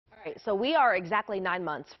Right, so we are exactly 9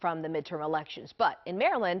 months from the midterm elections, but in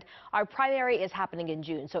Maryland, our primary is happening in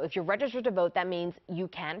June. So if you're registered to vote, that means you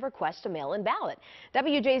can request a mail-in ballot.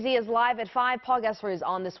 WJZ is live at 5. Paul Gessler is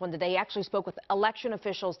on this one today. He actually spoke with election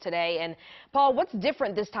officials today. And Paul, what's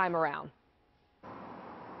different this time around?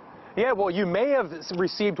 Yeah, well, you may have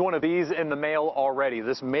received one of these in the mail already,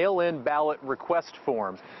 this mail-in ballot request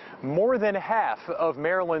form. More than half of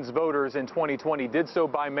Maryland's voters in 2020 did so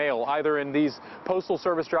by mail, either in these Postal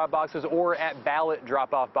Service drop boxes or at ballot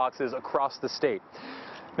drop-off boxes across the state.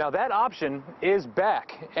 Now, that option is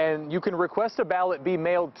back, and you can request a ballot be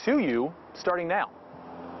mailed to you starting now.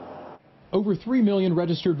 Over 3 million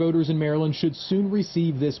registered voters in Maryland should soon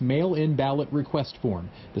receive this mail-in ballot request form.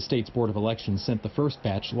 The state's Board of Elections sent the first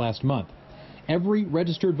batch last month. Every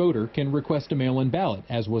registered voter can request a mail-in ballot,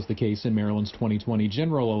 as was the case in Maryland's 2020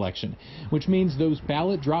 general election, which means those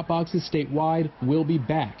ballot drop boxes statewide will be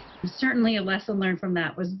back. Certainly a lesson learned from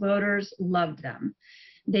that was voters loved them.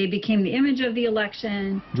 They became the image of the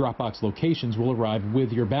election. Dropbox locations will arrive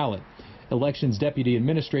with your ballot. Elections Deputy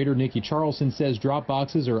Administrator Nikki Charlson says drop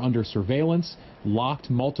boxes are under surveillance, locked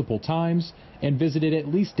multiple times, and visited at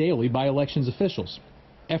least daily by elections officials.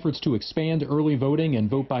 Efforts to expand early voting and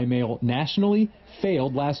vote by mail nationally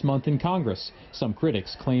failed last month in Congress. Some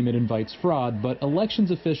critics claim it invites fraud, but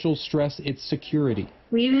elections officials stress its security.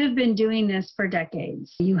 We have been doing this for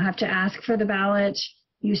decades. You have to ask for the ballot,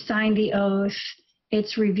 you sign the oath,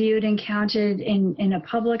 it's reviewed and counted in a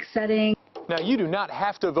public setting. Now, you do not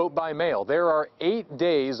have to vote by mail. There are 8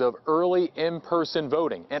 days of early in-person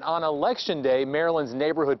voting. And on Election Day, Maryland's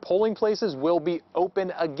neighborhood polling places will be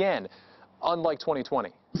open again, unlike 2020.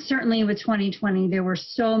 Certainly with 2020, there were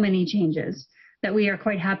so many changes that we are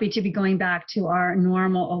quite happy to be going back to our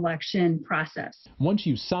normal election process. Once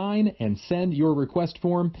you sign and send your request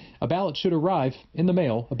form, a ballot should arrive in the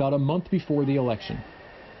mail about a month before the election.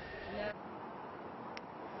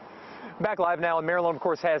 Back live now, and Maryland, of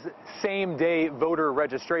course, has same-day voter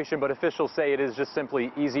registration, but officials say it is just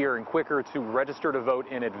simply easier and quicker to register to vote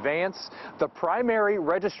in advance. The primary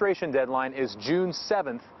registration deadline is June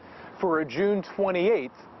 7th for a June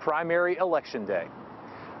 28th primary election day.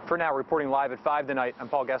 For now, reporting live at 5 tonight, I'm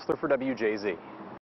Paul Gessler for WJZ.